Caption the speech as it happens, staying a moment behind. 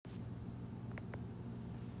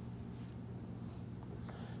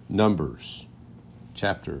Numbers,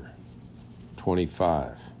 chapter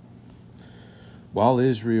 25. While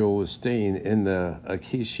Israel was staying in the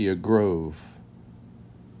acacia grove,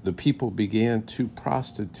 the people began to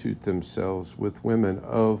prostitute themselves with women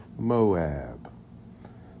of Moab.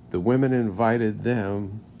 The women invited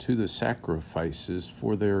them to the sacrifices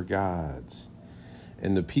for their gods,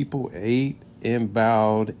 and the people ate and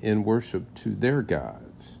bowed in worship to their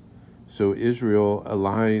gods. So Israel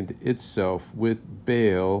aligned itself with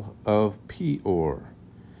Baal of Peor,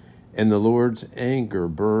 and the Lord's anger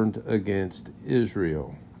burned against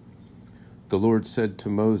Israel. The Lord said to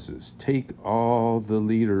Moses, "Take all the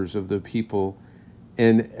leaders of the people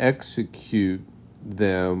and execute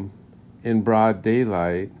them in broad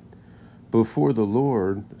daylight before the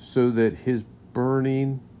Lord, so that his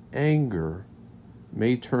burning anger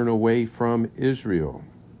may turn away from Israel."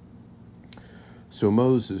 So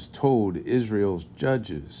Moses told Israel's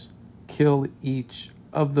judges, "Kill each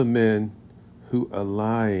of the men who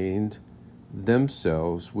aligned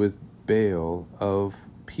themselves with Baal of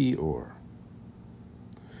Peor."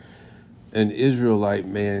 An Israelite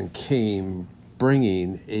man came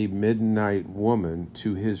bringing a Midianite woman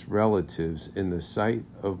to his relatives in the sight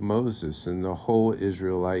of Moses and the whole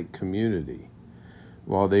Israelite community,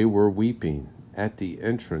 while they were weeping at the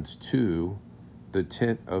entrance to the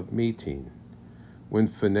tent of meeting. When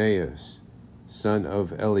Phinehas, son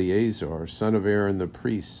of Eleazar, son of Aaron the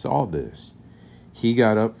priest, saw this, he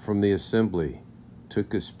got up from the assembly,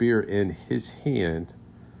 took a spear in his hand,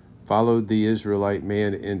 followed the Israelite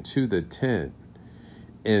man into the tent,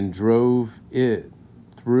 and drove it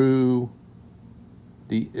through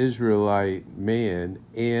the Israelite man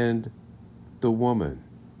and the woman,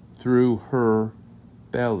 through her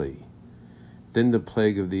belly. Then the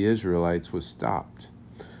plague of the Israelites was stopped.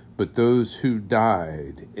 But those who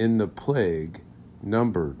died in the plague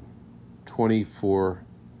numbered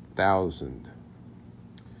 24,000.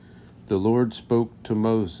 The Lord spoke to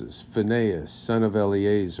Moses, "Phinehas, son of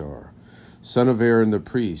Eleazar, son of Aaron the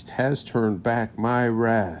priest, has turned back my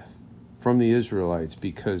wrath from the Israelites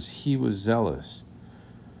because he was zealous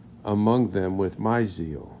among them with my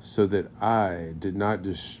zeal, so that I did not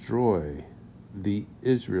destroy the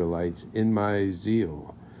Israelites in my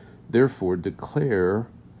zeal. Therefore declare,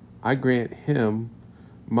 I grant him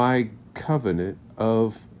my covenant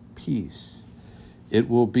of peace. It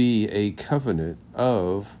will be a covenant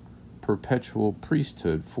of perpetual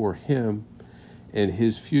priesthood for him and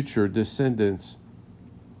his future descendants,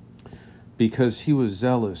 because he was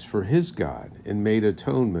zealous for his God and made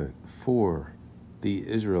atonement for the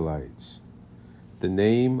Israelites." The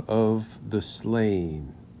name of the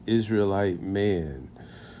slain Israelite man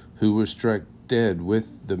who was struck dead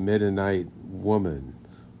with the Midianite woman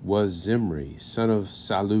was Zimri, son of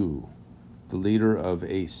Salu, the leader of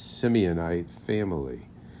a Simeonite family.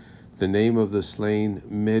 The name of the slain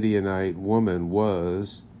Midianite woman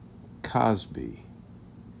was Cosbi,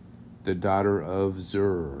 the daughter of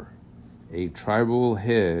Zur, a tribal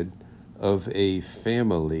head of a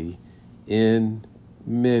family in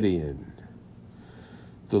Midian.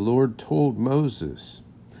 The Lord told Moses,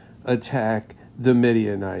 "Attack the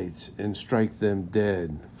Midianites and strike them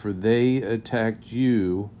dead, for they attacked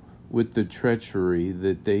you with the treachery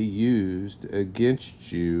that they used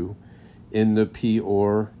against you in the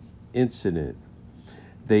Peor incident.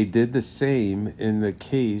 They did the same in the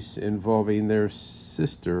case involving their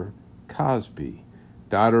sister Cosbi,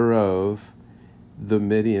 daughter of the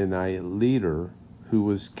Midianite leader, who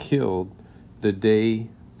was killed the day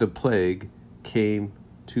the plague came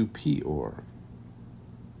to Peor."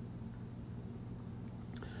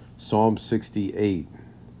 Psalm 68.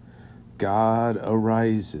 God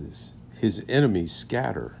arises, his enemies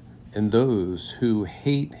scatter, and those who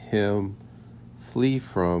hate him flee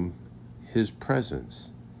from his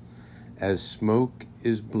presence. As smoke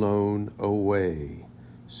is blown away,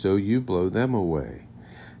 so you blow them away.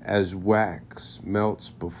 As wax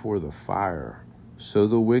melts before the fire, so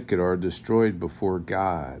the wicked are destroyed before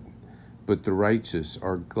God. But the righteous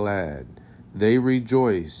are glad. They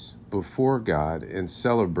rejoice before God and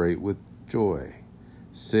celebrate with joy.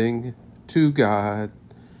 Sing to God,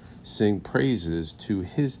 sing praises to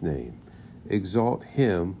his name. Exalt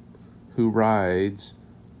him who rides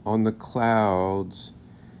on the clouds.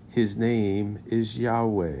 His name is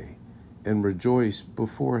Yahweh, and rejoice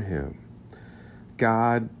before him.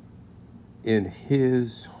 God in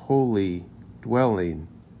his holy dwelling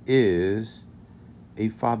is a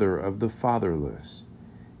father of the fatherless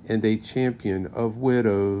and a champion of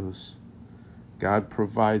widows. God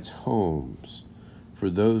provides homes for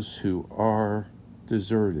those who are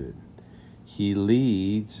deserted. He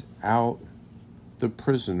leads out the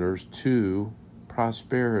prisoners to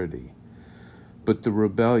prosperity, but the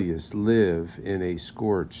rebellious live in a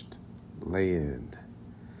scorched land.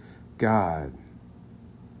 God,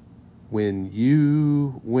 when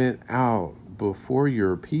you went out before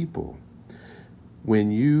your people,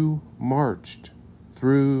 when you marched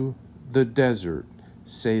through the desert,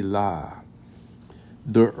 Selah,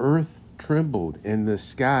 the earth trembled and the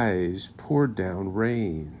skies poured down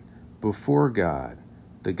rain before God,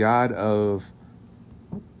 the God of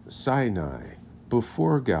Sinai,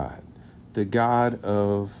 before God, the God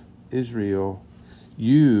of Israel.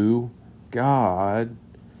 You, God,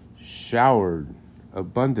 showered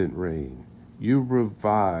abundant rain. You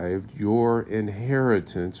revived your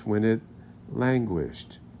inheritance when it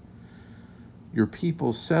languished. Your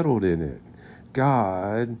people settled in it.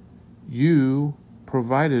 God, you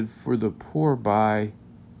provided for the poor by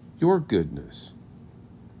your goodness.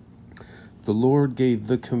 The Lord gave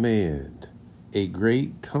the command. A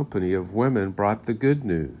great company of women brought the good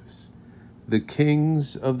news. The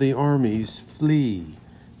kings of the armies flee.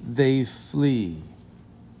 They flee.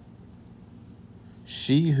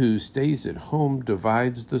 She who stays at home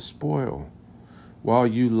divides the spoil. While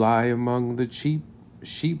you lie among the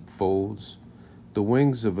sheepfolds, the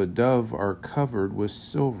wings of a dove are covered with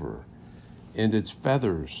silver, and its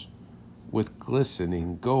feathers with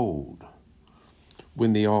glistening gold.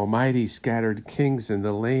 When the Almighty scattered kings in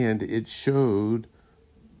the land, it snowed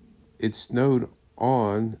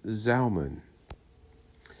on Zalman.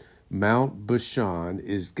 Mount Bashan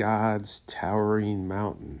is God's towering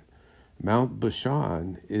mountain. Mount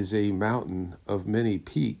Bashan is a mountain of many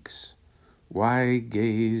peaks. Why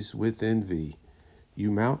gaze with envy,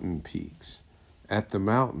 you mountain peaks, at the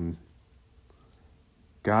mountain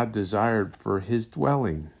God desired for his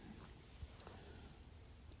dwelling?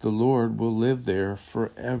 The Lord will live there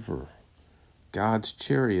forever. God's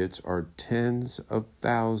chariots are tens of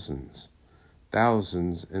thousands,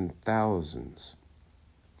 thousands and thousands.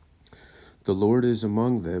 The Lord is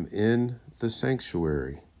among them in the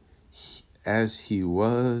sanctuary, as he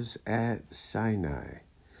was at Sinai.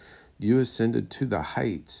 You ascended to the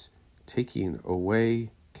heights, taking away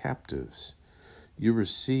captives. You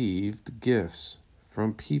received gifts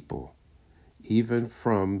from people, even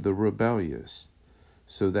from the rebellious,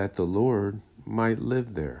 so that the Lord might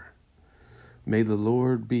live there. May the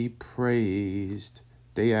Lord be praised.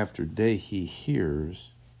 Day after day he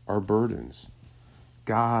hears our burdens.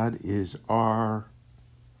 God is our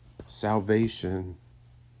salvation.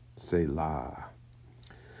 Selah.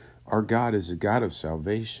 Our God is a God of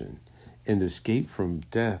salvation, and escape from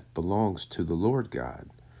death belongs to the Lord God.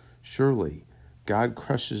 Surely God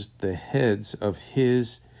crushes the heads of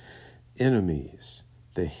his enemies,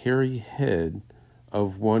 the hairy head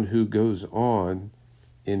of one who goes on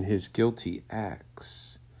in his guilty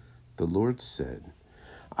acts. The Lord said,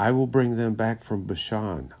 I will bring them back from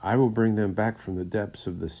Bashan. I will bring them back from the depths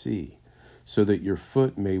of the sea, so that your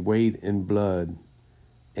foot may wade in blood,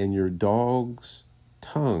 and your dogs'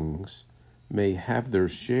 tongues may have their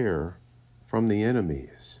share from the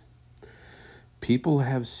enemies. People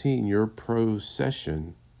have seen your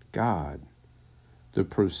procession, God, the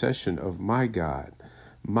procession of my God,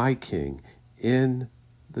 my King, in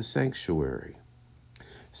the sanctuary.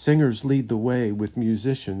 Singers lead the way with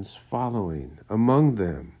musicians following. Among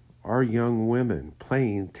them are young women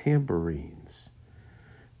playing tambourines.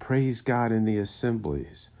 Praise God in the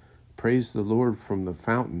assemblies. Praise the Lord from the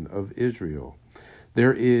fountain of Israel.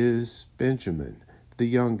 There is Benjamin, the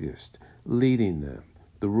youngest, leading them,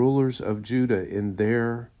 the rulers of Judah in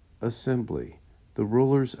their assembly, the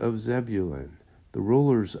rulers of Zebulun, the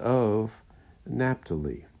rulers of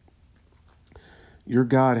Naphtali. Your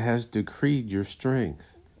God has decreed your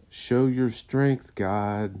strength. Show your strength,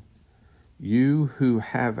 God, you who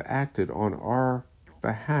have acted on our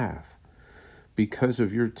behalf because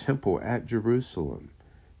of your temple at Jerusalem.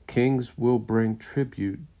 Kings will bring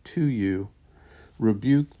tribute to you.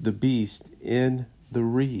 Rebuke the beast in the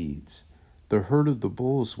reeds, the herd of the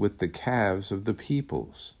bulls with the calves of the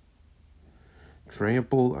peoples.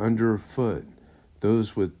 Trample underfoot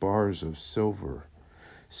those with bars of silver.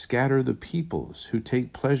 Scatter the peoples who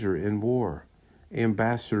take pleasure in war.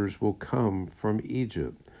 Ambassadors will come from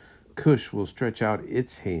Egypt. Cush will stretch out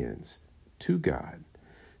its hands to God.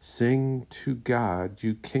 Sing to God,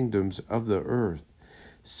 you kingdoms of the earth.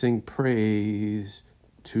 Sing praise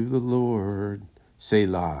to the Lord.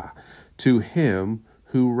 Selah. To him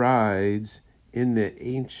who rides in the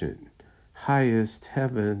ancient, highest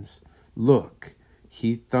heavens. Look,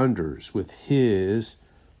 he thunders with his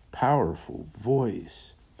powerful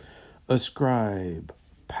voice. Ascribe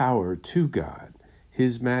power to God.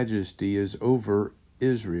 His majesty is over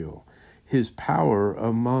Israel. his power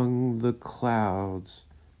among the clouds.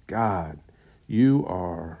 God, you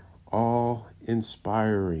are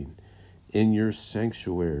all-inspiring in your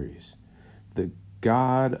sanctuaries. The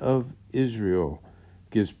God of Israel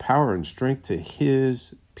gives power and strength to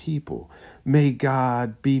his people. May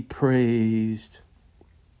God be praised.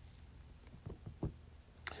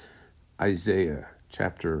 Isaiah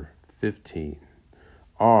chapter 15.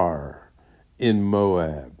 Ar in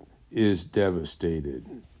Moab is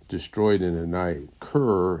devastated, destroyed in a night.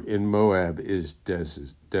 Kir in Moab is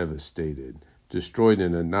devastated, destroyed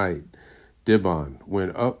in a night. Dibon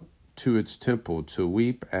went up to its temple to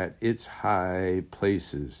weep at its high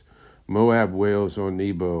places. Moab wails on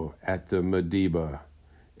Nebo at the Medeba.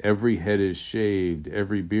 Every head is shaved,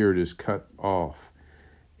 every beard is cut off.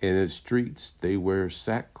 In its streets they wear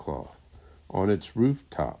sackcloth. On its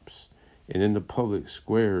rooftops and in the public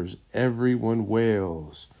squares, everyone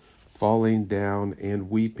wails, falling down and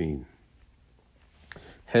weeping.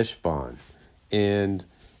 Heshbon and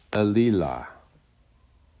Elilah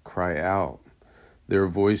cry out. Their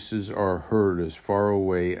voices are heard as far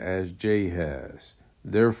away as Jahaz.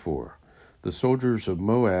 Therefore, the soldiers of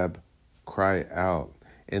Moab cry out,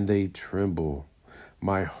 and they tremble.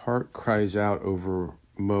 My heart cries out over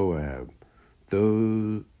Moab.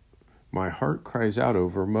 My heart cries out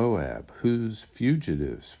over Moab, whose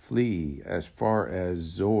fugitives flee as far as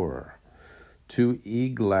Zor, to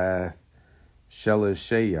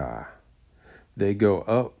Eglath-Shelishiyah. They go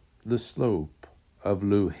up the slope of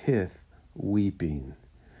Luhith, weeping.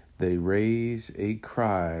 They raise a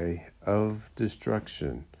cry of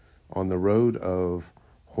destruction on the road of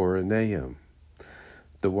Horonaim.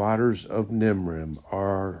 The waters of Nimrim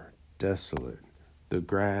are desolate. The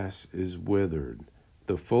grass is withered.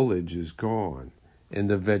 The foliage is gone, and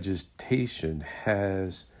the vegetation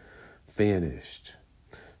has vanished.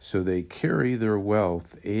 So they carry their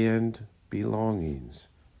wealth and belongings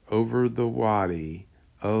over the wadi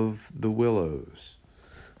of the willows,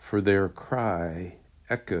 for their cry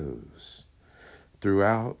echoes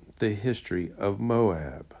throughout the history of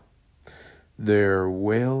Moab. Their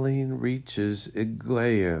wailing reaches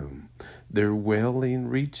Eglaim. Their wailing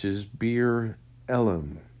reaches Beer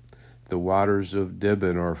Elim. The waters of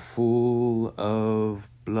Dibon are full of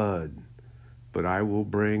blood, but I will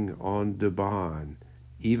bring on Dibon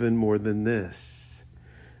even more than this,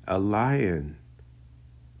 a lion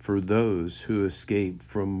for those who escape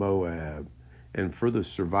from Moab and for the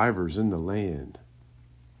survivors in the land.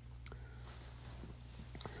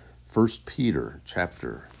 1 Peter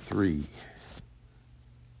chapter 3.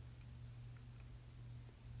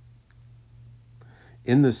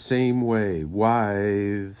 In the same way,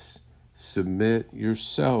 wives, submit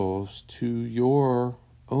yourselves to your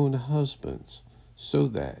own husbands, so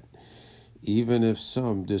that, even if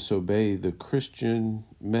some disobey the Christian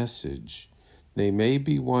message, they may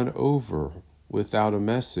be won over without a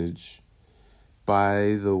message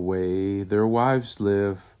by the way their wives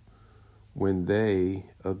live when they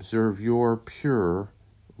observe your pure,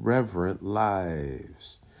 reverent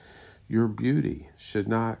lives. Your beauty should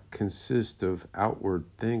not consist of outward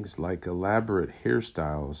things like elaborate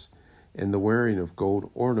hairstyles and the wearing of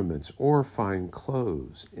gold ornaments or fine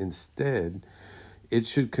clothes. Instead, it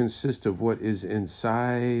should consist of what is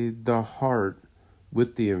inside the heart,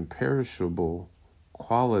 with the imperishable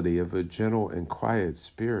quality of a gentle and quiet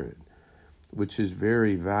spirit, which is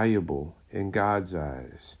very valuable in God's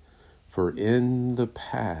eyes. For in the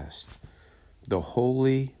past, the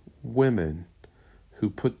holy women who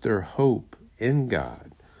put their hope in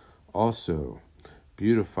God also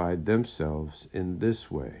beautified themselves in this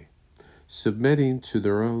way, submitting to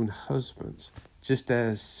their own husbands, just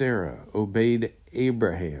as Sarah obeyed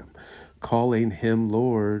Abraham, calling him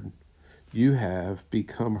Lord. You have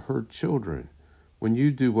become her children when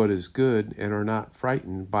you do what is good and are not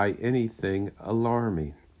frightened by anything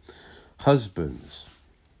alarming. Husbands,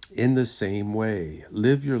 in the same way,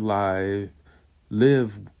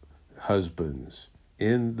 husbands,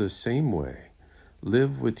 in the same way,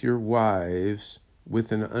 live with your wives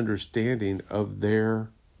with an understanding of their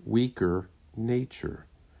weaker nature,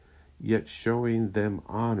 yet showing them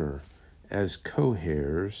honor as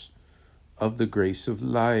co-heirs of the grace of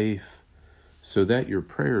life, so that your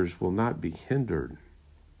prayers will not be hindered.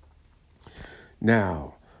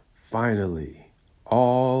 Now, finally,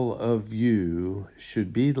 all of you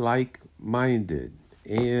should be like-minded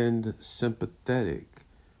and sympathetic,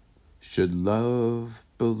 should love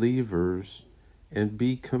believers and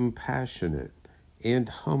be compassionate and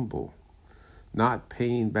humble, not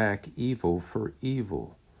paying back evil for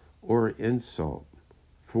evil or insult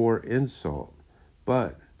for insult,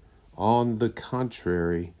 but on the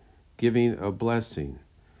contrary, giving a blessing,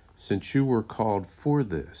 since you were called for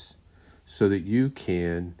this, so that you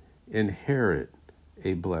can inherit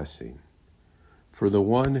a blessing. For the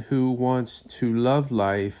one who wants to love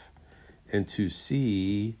life and to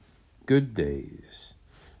see good days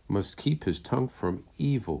must keep his tongue from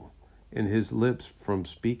evil and his lips from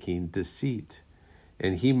speaking deceit,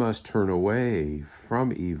 and he must turn away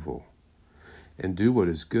from evil and do what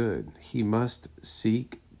is good. He must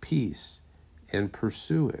seek peace and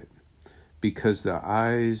pursue it, because the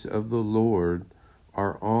eyes of the Lord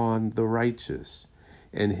are on the righteous,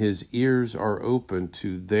 and his ears are open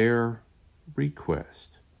to their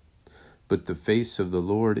request. But the face of the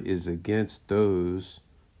Lord is against those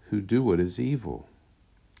who do what is evil.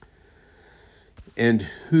 And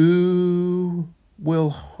who will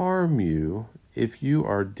harm you if you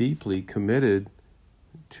are deeply committed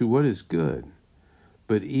to what is good?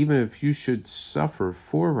 But even if you should suffer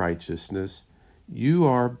for righteousness, you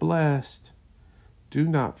are blessed. Do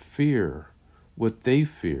not fear what they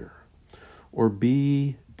fear, or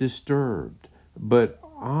be disturbed, but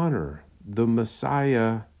honor the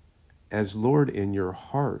Messiah as Lord in your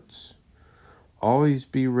hearts. Always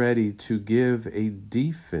be ready to give a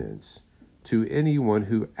defense to anyone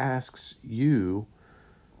who asks you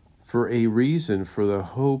for a reason for the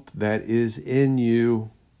hope that is in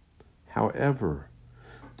you. However,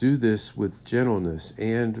 do this with gentleness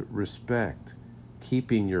and respect,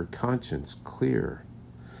 keeping your conscience clear,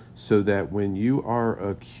 so that when you are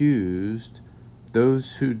accused,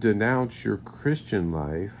 those who denounce your Christian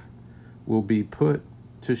life will be put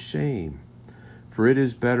to shame. For it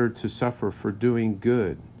is better to suffer for doing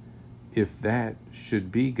good, if that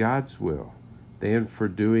should be God's will, than for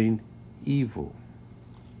doing evil.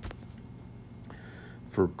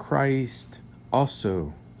 For Christ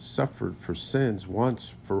also suffered for sins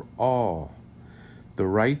once for all, the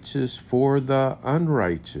righteous for the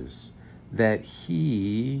unrighteous, that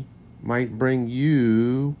he might bring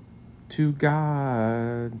you to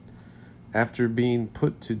God, after being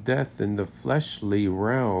put to death in the fleshly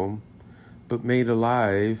realm, but made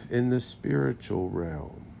alive in the spiritual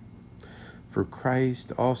realm. For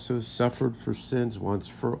Christ also suffered for sins once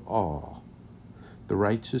for all, the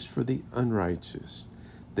righteous for the unrighteous,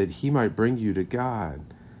 that he might bring you to God,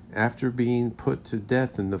 after being put to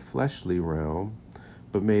death in the fleshly realm,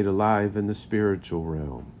 but made alive in the spiritual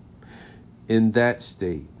realm. In that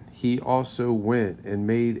state, he also went and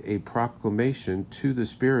made a proclamation to the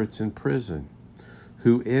spirits in prison,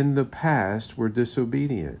 who in the past were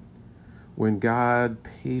disobedient, when God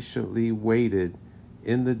patiently waited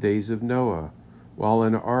in the days of Noah, while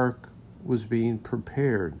an ark was being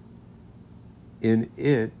prepared. In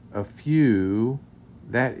it, a few,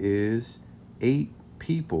 that is, 8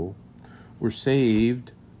 people, were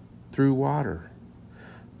saved through water.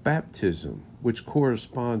 Baptism, which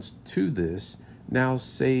corresponds to this, now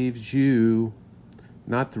saves you,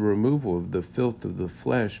 not the removal of the filth of the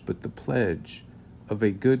flesh, but the pledge of a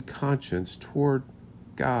good conscience toward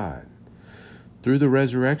God, through the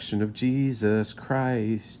resurrection of Jesus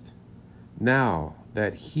Christ. Now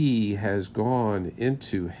that he has gone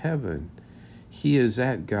into heaven, he is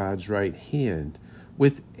at God's right hand,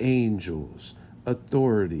 with angels,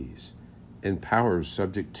 authorities, and powers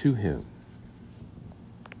subject to him.